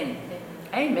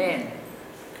Amen.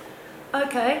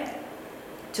 Okay,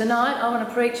 tonight I want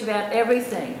to preach about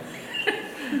everything.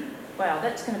 Wow,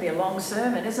 that's going to be a long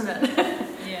sermon, isn't it?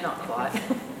 Yeah. Not quite.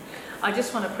 I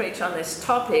just want to preach on this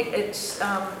topic. It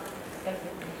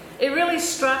really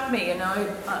struck me, you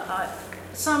know.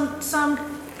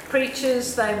 Some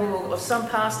preachers, or some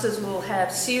pastors will have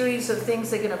series of things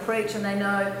they're going to preach, and they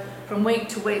know from week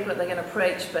to week what they're going to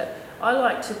preach. But I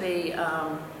like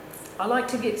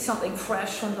to get something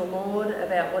fresh from the Lord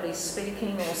about what He's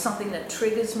speaking, or something that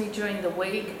triggers me during the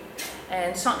week.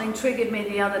 And something triggered me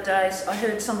the other day. I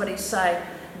heard somebody say,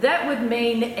 that would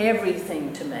mean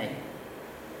everything to me.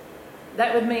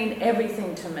 That would mean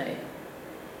everything to me.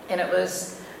 And it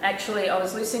was actually, I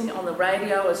was listening on the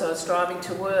radio as I was driving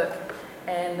to work,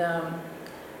 and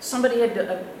somebody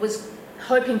was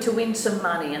hoping to win some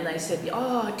money, and they said,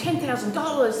 oh,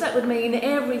 $10,000, that would mean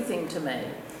everything to me.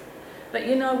 But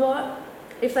you know what?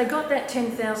 If they got that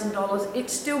 $10,000, it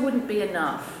still wouldn't be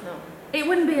enough. No. It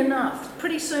wouldn't be enough.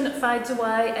 Pretty soon it fades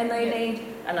away, and they need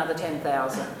another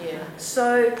 10,000. Yeah.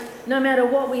 So no matter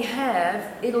what we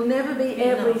have, it'll never be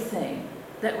everything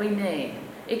that we need.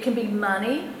 It can be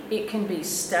money, it can be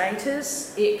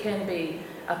status, it can be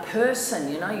a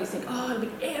person. You know, you think, oh, it'll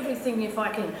be everything if I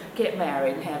can get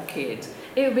married and have kids.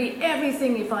 It would be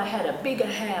everything if I had a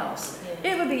bigger house.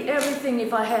 Yeah. It would be everything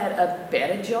if I had a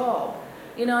better job.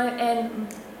 You know, and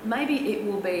maybe it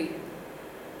will be,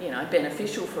 you know,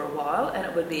 beneficial for a while, and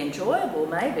it would be enjoyable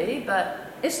maybe, but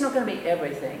it's not going to be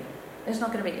everything. It's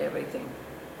not going to be everything.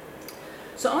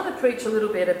 So I want to preach a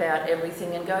little bit about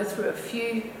everything and go through a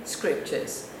few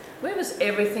scriptures. Where was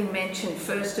everything mentioned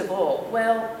first of all?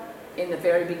 Well, in the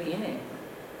very beginning.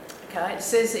 Okay, it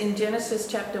says in Genesis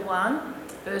chapter 1,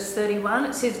 verse 31,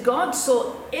 it says, God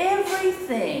saw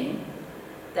everything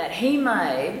that He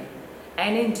made,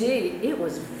 and indeed it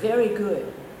was very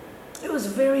good. It was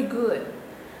very good.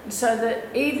 And so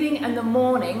the evening and the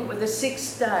morning were the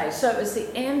sixth day. So it was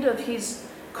the end of His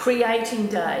creating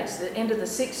days, the end of the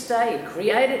sixth day. He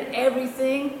created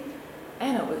everything,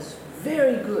 and it was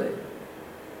very good.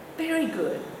 Very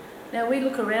good. Now we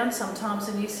look around sometimes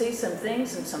and you see some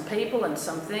things and some people and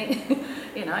something,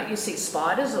 you know, you see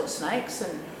spiders or snakes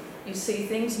and you see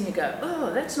things and you go,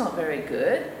 oh, that's not very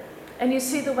good. And you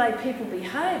see the way people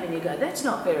behave and you go, that's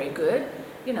not very good.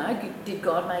 You know, did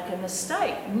God make a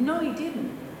mistake? No, He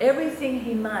didn't. Everything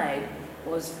He made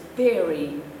was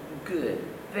very good,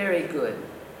 very good.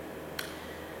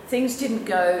 Things didn't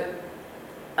go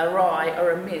awry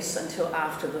or amiss until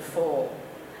after the fall.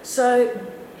 So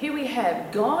here we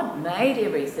have, God made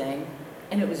everything,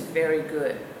 and it was very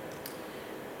good.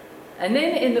 And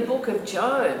then in the book of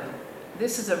Job,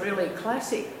 this is a really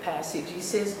classic passage. He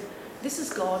says, this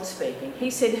is God speaking. He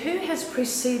said, who has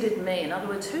preceded me? In other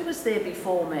words, who was there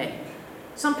before me?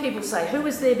 Some people say, who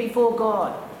was there before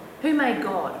God? Who made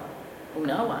God? Well,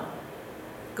 no one.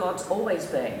 God's always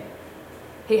been.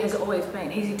 He has always been.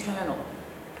 He's eternal.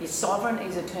 He's sovereign.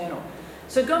 He's eternal.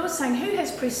 So God was saying, who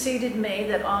has preceded me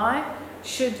that I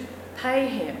should pay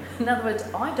Him? In other words,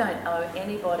 I don't owe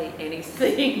anybody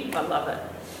anything. I love it.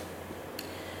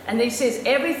 And He says,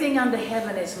 everything under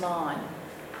heaven is mine.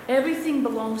 Everything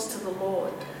belongs to the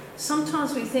Lord.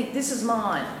 Sometimes we think, this is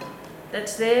mine.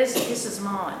 That's theirs, this is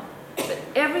mine. But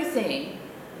everything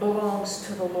belongs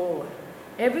to the Lord.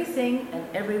 Everything and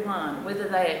everyone, whether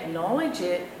they acknowledge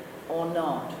it or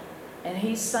not. And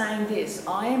He's saying this,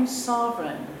 I am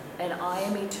sovereign and I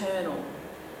am eternal.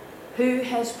 Who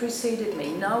has preceded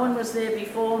me? No one was there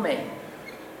before me.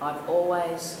 I've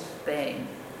always been.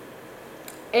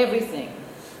 Everything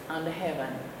under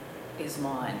heaven is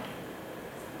mine.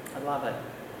 I love it.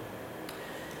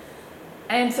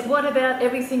 And so what about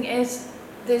everything else?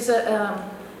 There's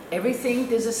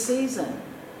a season.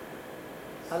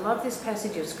 I love this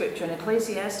passage of scripture. In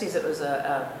Ecclesiastes, it was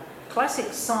a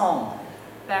classic song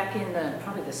back in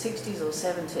probably the 60s or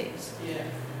 70s. Yeah.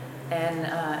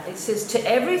 And it says, to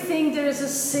everything there is a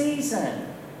season.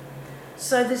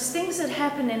 So there's things that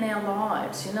happen in our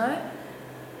lives, you know.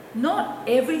 Not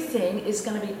everything is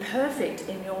going to be perfect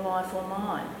in your life or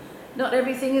mine. Not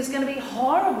everything is going to be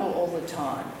horrible all the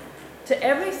time. To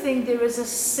everything there is a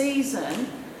season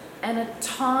and a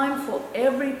time for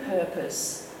every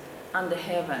purpose under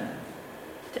heaven.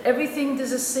 To everything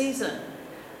there's a season.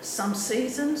 Some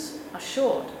seasons are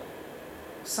short.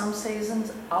 Some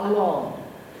seasons are long.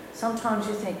 Sometimes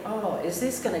you think, oh, is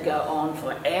this going to go on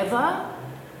forever?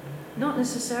 Not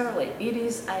necessarily. It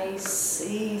is a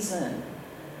season.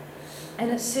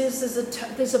 And it says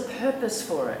there's a purpose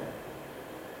for it.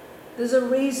 There's a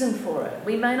reason for it.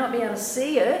 We may not be able to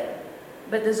see it,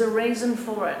 but there's a reason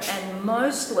for it. And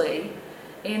mostly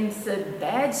in the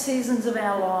bad seasons of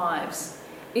our lives,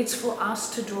 It's for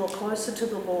us to draw closer to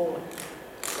the Lord.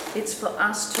 It's for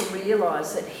us to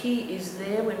realise that He is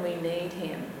there when we need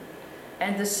Him.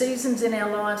 And the seasons in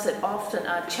our lives that often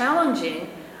are challenging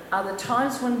are the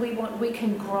times when we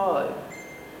can grow.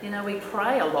 You know, we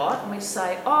pray a lot and we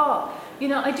say, oh, you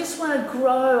know, I just want to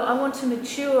grow. I want to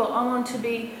mature. I want to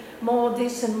be more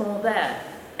this and more that.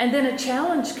 And then a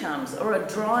challenge comes, or a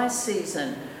dry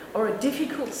season, or a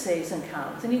difficult season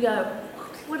comes. And you go,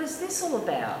 what is this all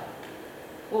about?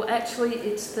 Well, actually,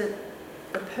 it's the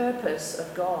purpose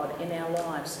of God in our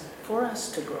lives for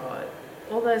us to grow.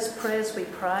 All those prayers we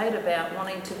prayed about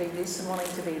wanting to be this and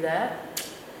wanting to be that,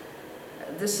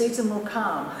 the season will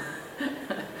come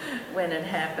when it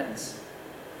happens.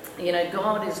 You know,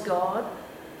 God is God.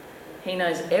 He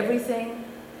knows everything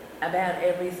about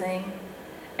everything,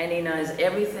 and He knows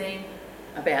everything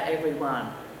about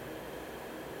everyone.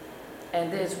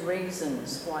 And there's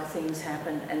reasons why things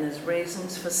happen, and there's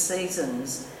reasons for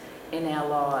seasons in our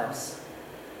lives.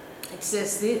 It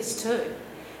says this too: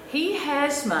 He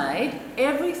has made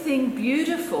everything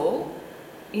beautiful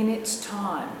in its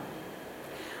time.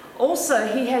 Also,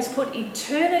 He has put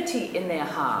eternity in their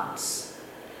hearts,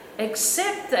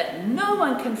 except that no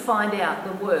one can find out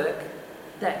the work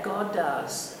that God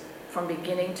does from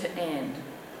beginning to end.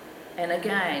 And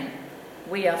again,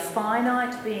 we are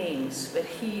finite beings, but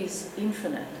He is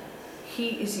infinite.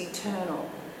 He is eternal.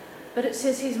 But it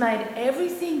says He's made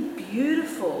everything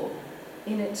beautiful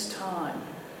in its time.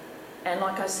 And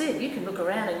like I said, you can look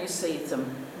around and you see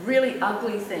some really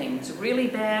ugly things, really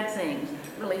bad things,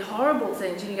 really horrible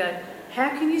things. And you go, how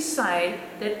can you say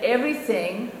that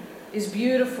everything is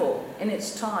beautiful in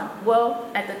its time? Well,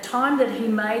 at the time that He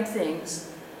made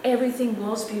things, everything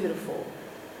was beautiful.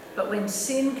 But when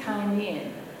sin came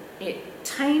in, it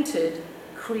tainted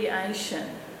creation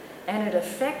and it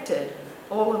affected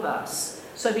all of us.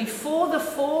 So before the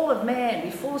fall of man,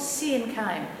 before sin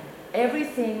came,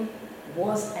 everything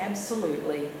was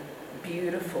absolutely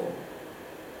beautiful.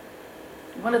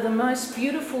 One of the most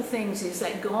beautiful things is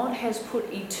that God has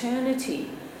put eternity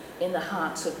in the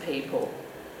hearts of people.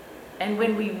 And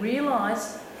when we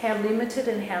realise how limited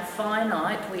and how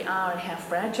finite we are and how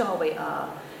fragile we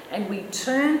are, and we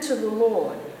turn to the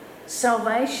Lord,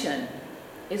 salvation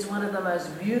is one of the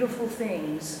most beautiful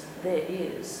things there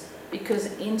is. Because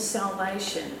in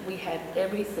salvation we have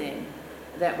everything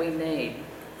that we need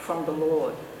from the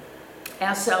Lord.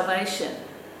 Our salvation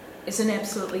is an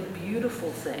absolutely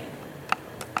beautiful thing.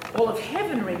 All of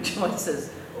heaven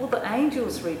rejoices, all the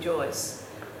angels rejoice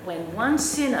when one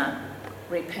sinner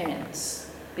repents,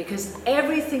 because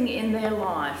everything in their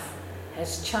life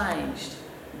has changed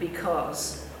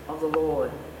because of the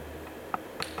Lord.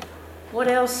 What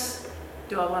else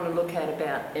do I want to look at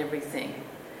about everything?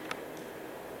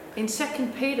 In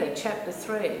 2 Peter chapter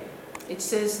 3, it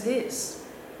says this: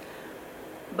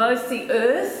 both the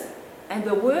earth and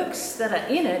the works that are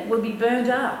in it will be burned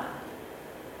up.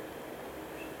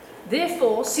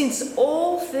 Therefore, since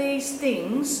all these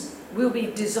things will be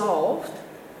dissolved,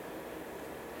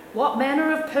 what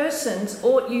manner of persons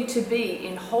ought you to be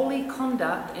in holy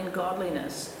conduct and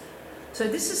godliness? So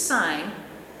this is saying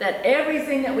that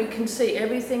everything that we can see,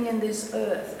 everything in this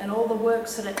earth and all the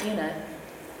works that are in it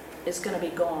is going to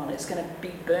be gone. It's going to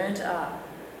be burnt up.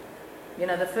 You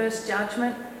know, the first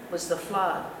judgment was the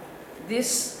flood.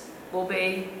 This will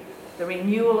be the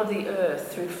renewal of the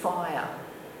earth through fire.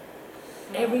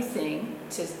 Everything,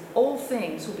 it says all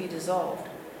things will be dissolved.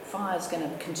 Fire is going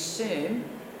to consume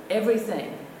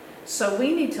everything. So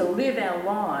we need to live our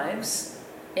lives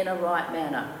in a right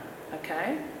manner,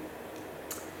 okay?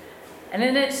 And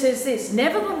then it says this: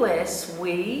 nevertheless,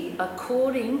 we,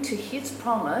 according to His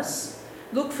promise,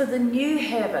 look for the new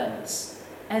heavens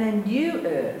and a new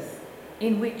earth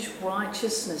in which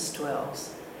righteousness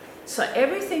dwells. So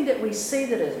everything that we see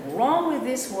that is wrong with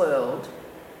this world,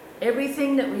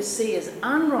 everything that we see as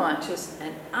unrighteous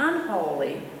and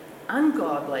unholy,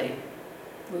 ungodly,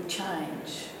 will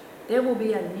change. There will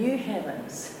be a new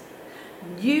heavens,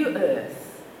 new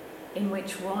earth in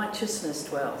which righteousness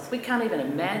dwells. We can't even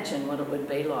imagine what it would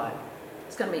be like.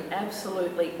 It's going to be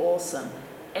absolutely awesome.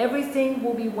 Everything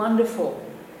will be wonderful.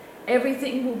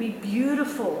 Everything will be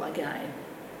beautiful again.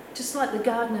 Just like the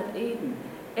Garden of Eden.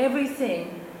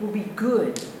 Everything will be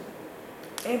good.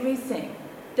 Everything.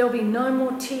 There'll be no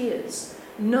more tears,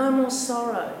 no more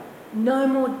sorrow, no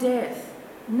more death,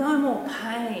 no more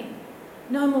pain,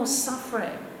 no more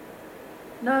suffering,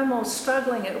 no more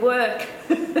struggling at work.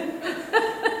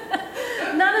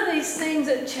 None of these things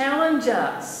that challenge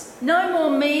us. No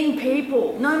more mean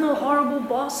people, no more horrible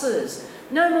bosses,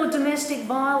 no more domestic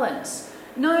violence,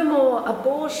 no more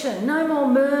abortion, no more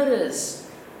murders,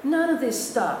 none of this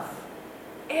stuff.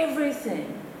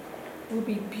 everything will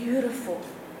be beautiful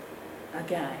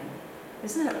again.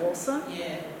 Isn't that awesome?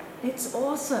 Yeah. It's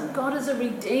awesome. God is a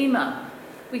redeemer.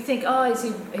 We think, oh,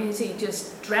 is he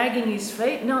just dragging his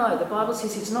feet? No, the Bible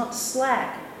says he's not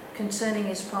slack concerning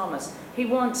his promise. He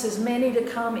wants as many to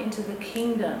come into the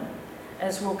kingdom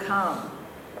as will come.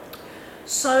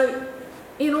 So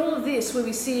in all of this, where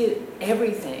we see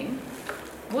everything,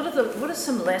 what are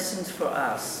some lessons for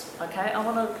us? Okay, I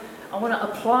want to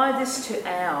apply this to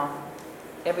our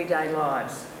everyday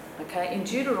lives. Okay, in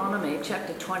Deuteronomy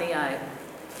chapter 28,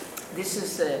 this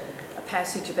is a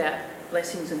passage about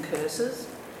blessings and curses,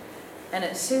 and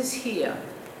it says here,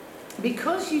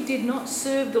 because you did not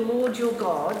serve the Lord your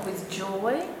God with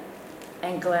joy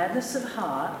and gladness of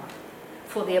heart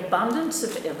for the abundance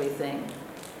of everything,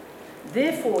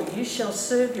 therefore you shall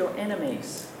serve your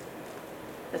enemies.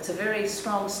 That's a very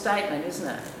strong statement, isn't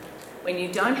it? When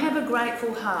you don't have a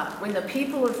grateful heart, when the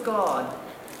people of God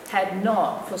had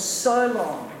not for so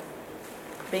long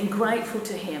been grateful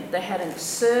to him, they hadn't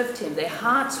served him, their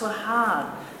hearts were hard,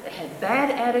 they had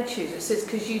bad attitudes. It says,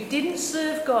 because you didn't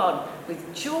serve God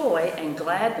with joy and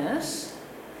gladness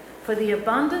for the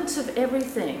abundance of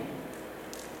everything.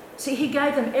 See, he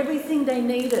gave them everything they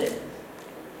needed,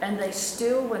 and they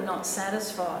still were not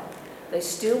satisfied. They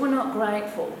still were not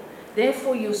grateful.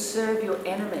 Therefore, you'll serve your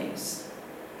enemies.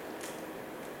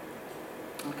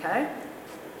 Okay?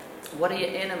 What are your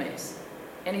enemies?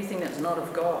 Anything that's not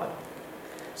of God.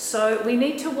 So we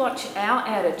need to watch our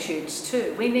attitudes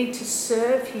too. We need to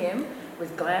serve him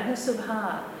with gladness of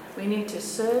heart. We need to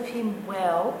serve him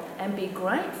well and be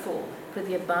grateful for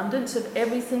the abundance of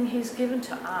everything he's given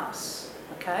to us.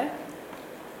 Okay?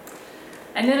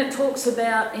 And then it talks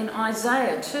about in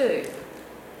Isaiah too,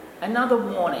 another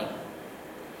warning.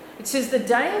 It says, the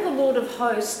day of the Lord of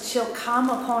hosts shall come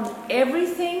upon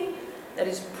everything that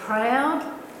is proud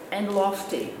and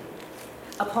lofty,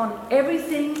 upon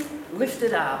everything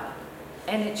lifted up,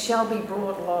 and it shall be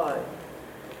brought low.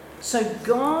 So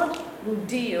God will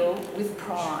deal with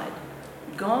pride.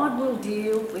 God will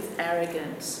deal with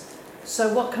arrogance.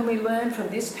 So what can we learn from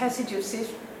this passage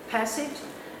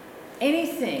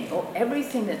Anything or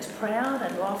everything that's proud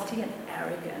and lofty and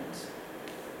arrogant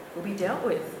will be dealt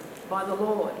with by the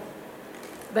Lord.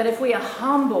 But if we are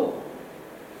humble,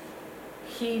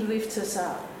 he lifts us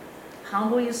up.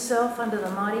 Humble yourself under the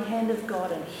mighty hand of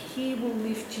God and he will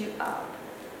lift you up.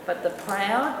 But the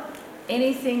proud,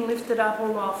 anything lifted up or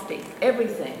lofty,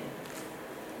 everything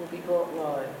will be brought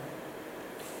low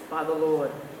by the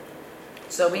Lord.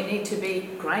 So we need to be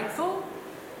grateful.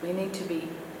 We need to be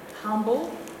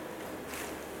humble.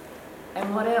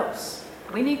 And what else?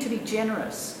 We need to be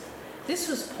generous. This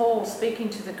was Paul speaking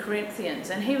to the Corinthians,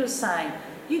 and he was saying,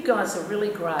 you guys are really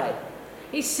great.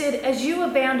 He said, as you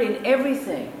abound in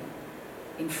everything,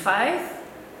 in faith,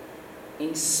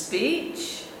 in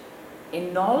speech,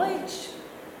 in knowledge,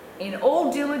 in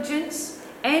all diligence,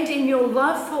 and in your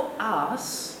love for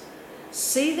us,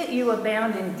 see that you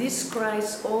abound in this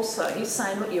grace also. He's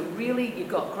saying, look, you've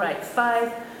got great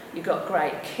faith, you've got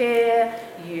great care,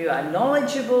 you are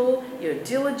knowledgeable, you're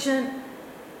diligent.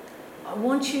 I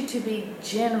want you to be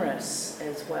generous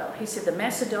as well. He said, the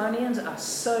Macedonians are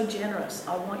so generous.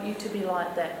 I want you to be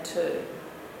like that too.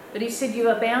 But he said, you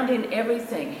abound in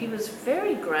everything. He was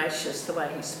very gracious the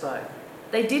way he spoke.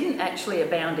 They didn't actually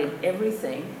abound in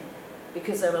everything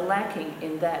because they were lacking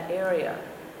in that area.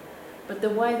 But the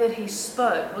way that he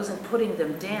spoke wasn't putting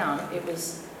them down, it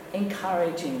was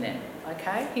encouraging them,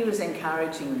 okay? He was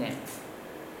encouraging them.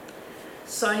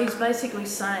 So he's basically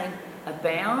saying,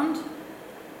 abound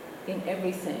in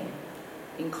everything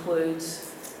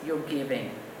includes your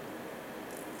giving.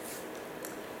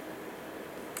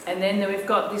 And then we've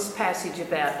got this passage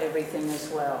about everything as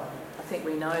well. I think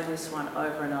we know this one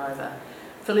over and over.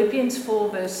 Philippians 4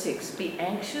 verse 6, be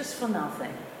anxious for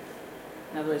nothing.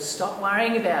 In other words, stop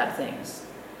worrying about things.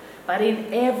 But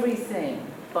in everything,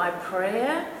 by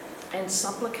prayer and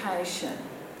supplication,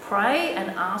 pray and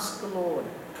ask the Lord.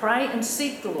 Pray and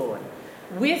seek the Lord.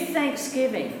 With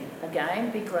thanksgiving,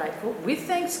 again, be grateful. With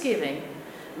thanksgiving,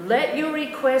 let your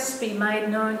requests be made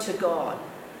known to God.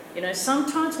 You know,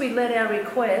 sometimes we let our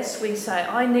requests, we say,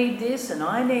 I need this and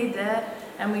I need that,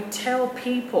 and we tell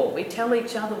people, we tell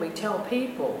each other, we tell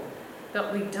people,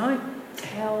 but we don't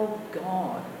tell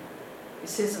God. It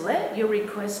says, let your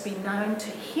requests be known to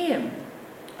him,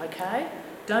 okay?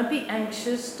 Don't be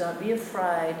anxious, don't be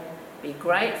afraid, be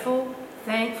grateful,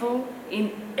 thankful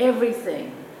in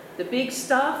everything. The big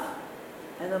stuff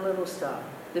and the little stuff.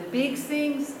 The big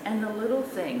things and the little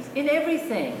things. In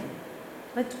everything.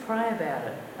 Let's pray about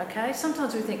it, okay?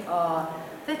 Sometimes we think, oh,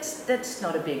 that's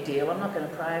not a big deal. I'm not going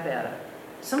to pray about it.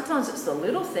 Sometimes it's the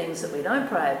little things that we don't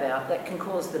pray about that can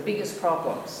cause the biggest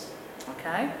problems,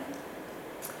 okay?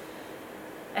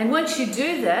 And once you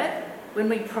do that, when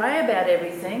we pray about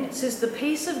everything, it says the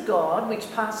peace of God,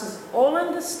 which passes all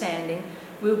understanding,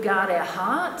 will guard our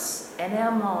hearts and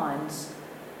our minds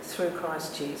through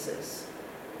Christ Jesus.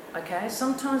 Okay?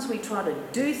 Sometimes we try to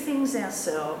do things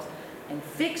ourselves and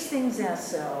fix things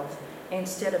ourselves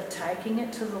instead of taking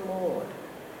it to the Lord.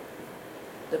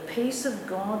 The peace of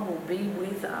God will be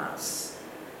with us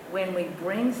when we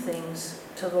bring things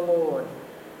to the Lord.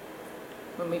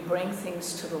 When we bring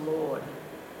things to the Lord.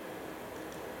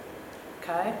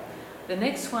 Okay? The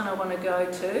next one I want to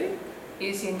go to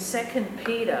is in 2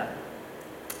 Peter.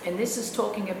 And this is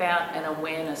talking about an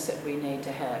awareness that we need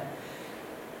to have.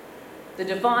 The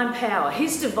divine power.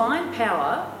 His divine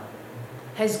power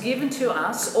has given to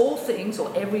us all things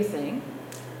or everything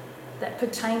that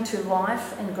pertain to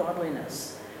life and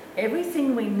godliness.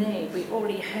 Everything we need, we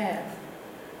already have.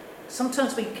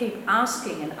 Sometimes we keep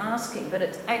asking and asking, but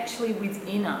it's actually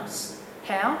within us.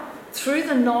 How? Through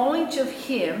the knowledge of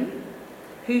Him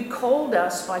who called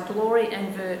us by glory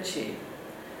and virtue,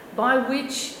 by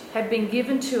which have been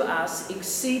given to us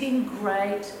exceeding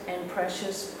great and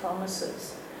precious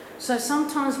promises. So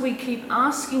sometimes we keep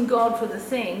asking God for the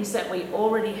things that we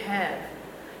already have.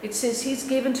 It says He's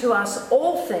given to us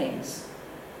all things.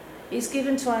 He's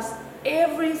given to us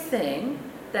everything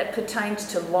that pertains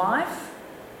to life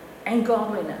and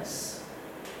godliness.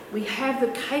 We have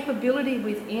the capability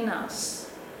within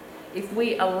us if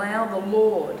we allow the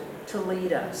Lord to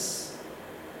lead us.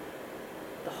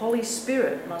 The Holy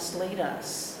Spirit must lead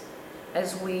us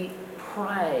as we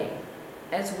pray,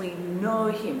 as we know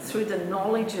Him, through the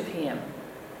knowledge of Him,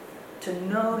 to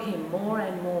know Him more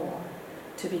and more,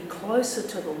 to be closer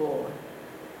to the Lord.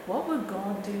 What would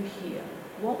God do here?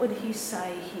 What would He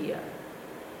say here?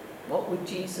 What would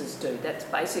Jesus do? That's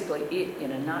basically it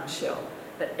in a nutshell.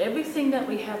 But everything that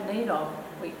we have need of,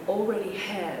 we already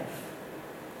have,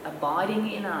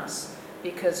 abiding in us,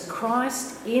 because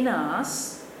Christ in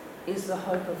us is the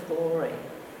hope of glory.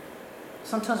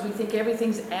 Sometimes we think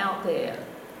everything's out there,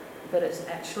 but it's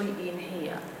actually in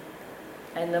here.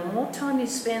 And the more time you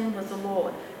spend with the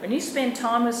Lord, when you spend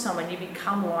time with someone, you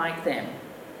become like them.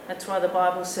 That's why the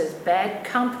Bible says bad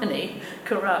company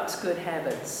corrupts good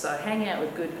habits. So hang out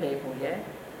with good people, yeah?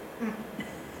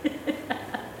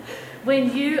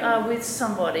 When you are with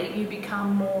somebody, you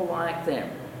become more like them.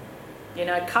 You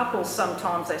know, couples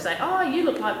sometimes they say, oh, you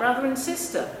look like brother and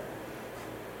sister.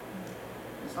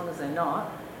 As long as they're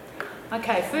not.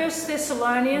 Okay, 1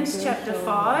 Thessalonians chapter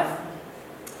 5.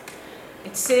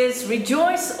 It says,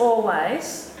 rejoice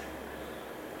always,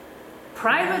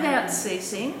 pray without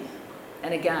ceasing,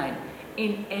 and again,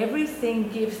 in everything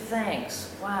give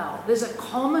thanks. Wow, there's a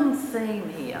common theme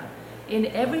here. In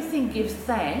everything give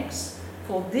thanks,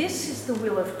 for this is the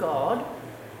will of God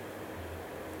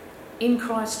in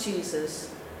Christ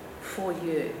Jesus for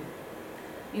you.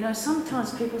 You know,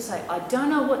 sometimes people say, I don't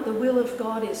know what the will of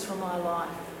God is for my life.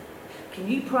 Can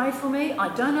you pray for me?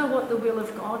 I don't know what the will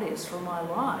of God is for my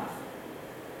life.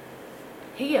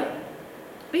 Here,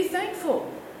 be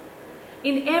thankful.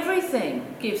 In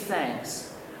everything, give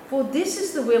thanks. For this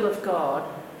is the will of God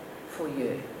for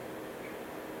you.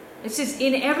 It says,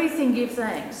 in everything, give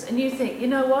thanks. And you think, you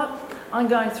know what? I'm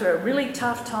going through a really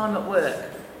tough time at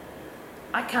work.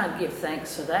 I can't give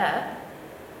thanks for that.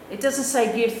 It doesn't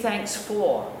say give thanks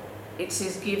for. It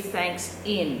says give thanks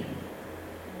in.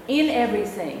 In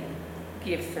everything,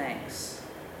 give thanks.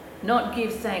 Not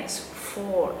give thanks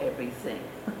for everything.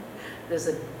 There's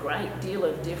a great deal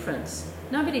of difference.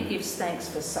 Nobody gives thanks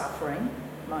for suffering,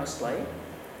 mostly.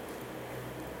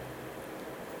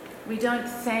 We don't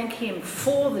thank Him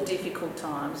for the difficult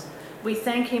times. We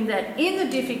thank Him that in the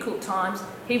difficult times,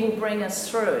 He will bring us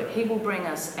through. He will bring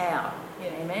us out.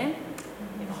 Amen?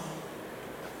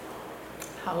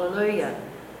 Hallelujah.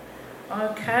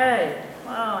 Okay.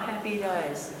 Wow, happy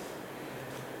days.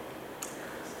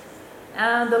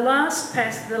 The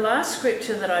last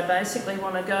scripture that I basically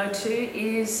want to go to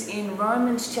is in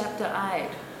Romans chapter 8.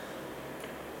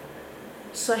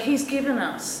 So He's given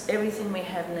us everything we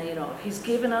have need of. He's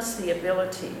given us the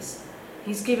abilities.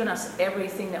 He's given us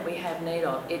everything that we have need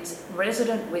of. It's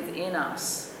resident within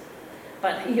us.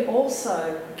 But He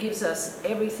also gives us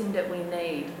everything that we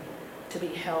need to be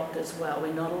helped as well.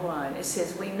 We're not alone. It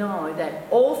says we know that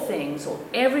all things or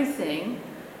everything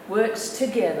works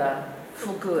together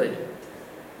for good.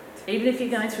 Even if you're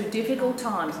going through difficult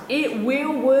times, it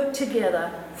will work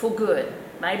together for good.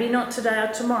 Maybe not today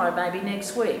or tomorrow, maybe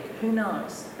next week, who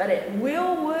knows? But it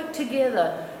will work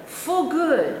together for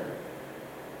good.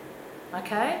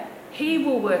 Okay? He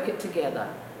will work it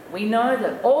together. we know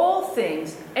that all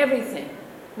things, everything,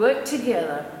 work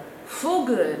together for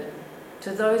good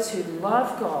to those who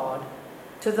love God,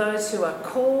 to those who are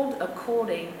called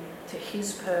according to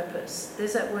his purpose.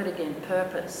 There's that word again,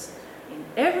 purpose. In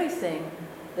everything,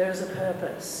 there is a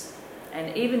purpose.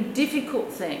 And even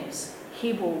difficult things,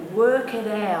 he will work it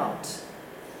out.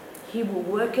 He will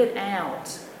work it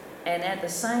out. And at the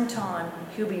same time,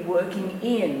 he'll be working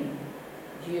in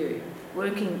you,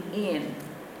 working in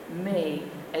me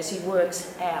as he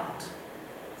works out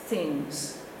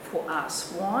things for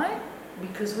us. Why?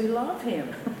 Because we love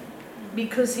him.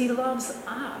 Because he loves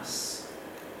us.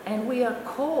 And we are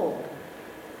called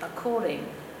according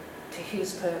to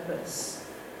his purpose.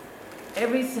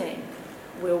 Everything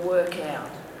will work out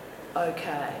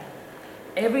okay.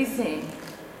 Everything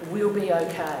will be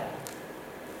okay.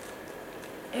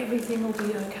 Everything will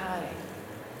be okay.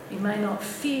 You may not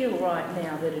feel right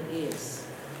now that it is,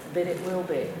 but it will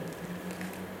be.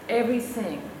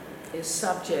 Everything is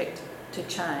subject to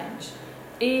change.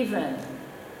 Even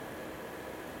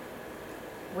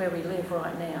where we live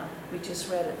right now. We just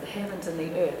read it, the heavens and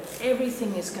the earth.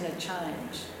 Everything is going to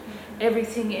change.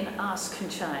 Everything in us can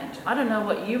change. I don't know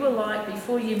what you were like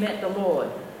before you met the Lord.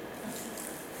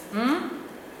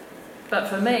 But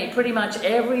for me, pretty much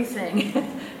everything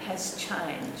has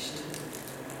changed.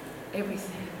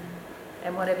 Everything.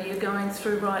 And whatever you're going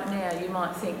through right now, you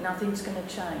might think nothing's going to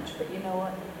change. But you know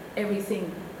what?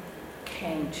 Everything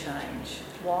can change.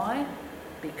 Why?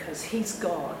 Because he's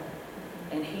God.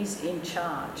 And he's in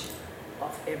charge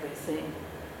of everything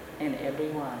and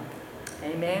everyone.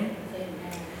 Amen?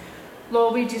 Amen.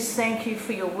 Lord, we just thank you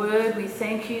for your word. We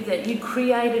thank you that you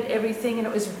created everything and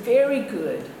it was very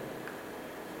good.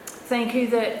 Thank you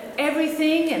that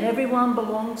everything and everyone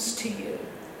belongs to you.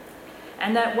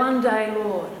 And that one day,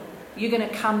 Lord, you're going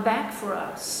to come back for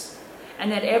us.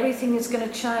 And that everything is going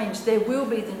to change. There will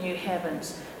be the new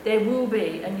heavens. There will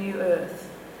be a new earth.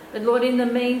 But Lord, in the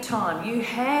meantime, you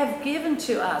have given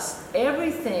to us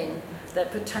everything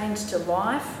that pertains to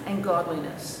life and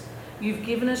godliness. You've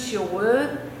given us your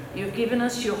word. You've given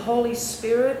us your Holy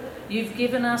Spirit. You've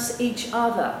given us each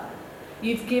other.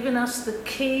 You've given us the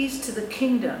keys to the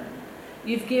kingdom.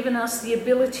 You've given us the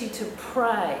ability to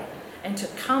pray and to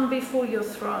come before your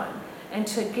throne and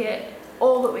to get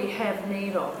all that we have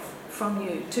need of from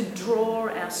you, to draw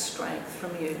our strength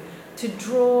from you, to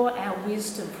draw our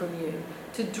wisdom from you,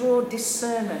 to draw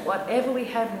discernment, whatever we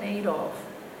have need of.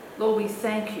 Lord, we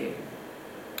thank you.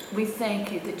 We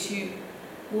thank you that you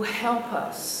will help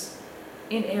us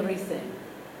in everything.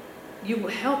 You will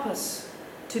help us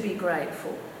to be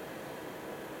grateful.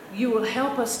 You will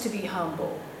help us to be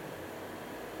humble.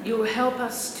 You will help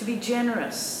us to be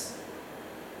generous.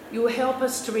 You will help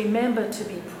us to remember to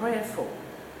be prayerful.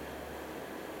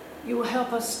 You will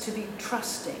help us to be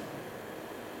trusting.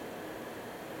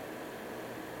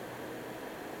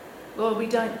 Lord, we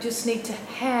don't just need to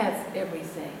have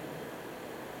everything.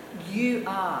 You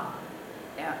are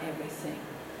our everything.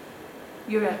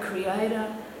 You're our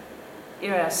creator.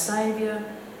 You're our saviour.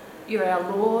 You're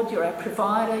our Lord. You're our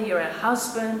provider. You're our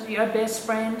husband. You're our best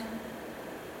friend.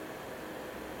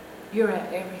 You're our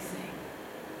everything.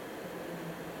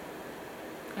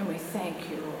 And we thank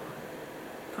you, Lord,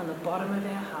 from the bottom of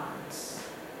our hearts.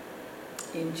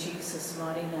 In Jesus'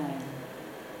 mighty name.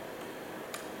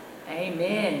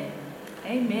 Amen.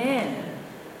 Amen.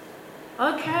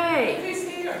 Okay. Who's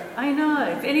here? I know.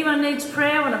 If anyone needs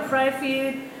prayer, I want to pray for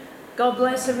you. God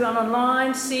bless everyone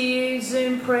online. See you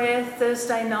Zoom prayer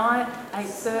Thursday night,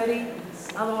 8:30.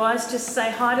 Otherwise, just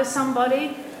say hi to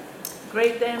somebody,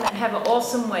 greet them, and have an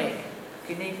awesome week. If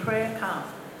you need prayer, come.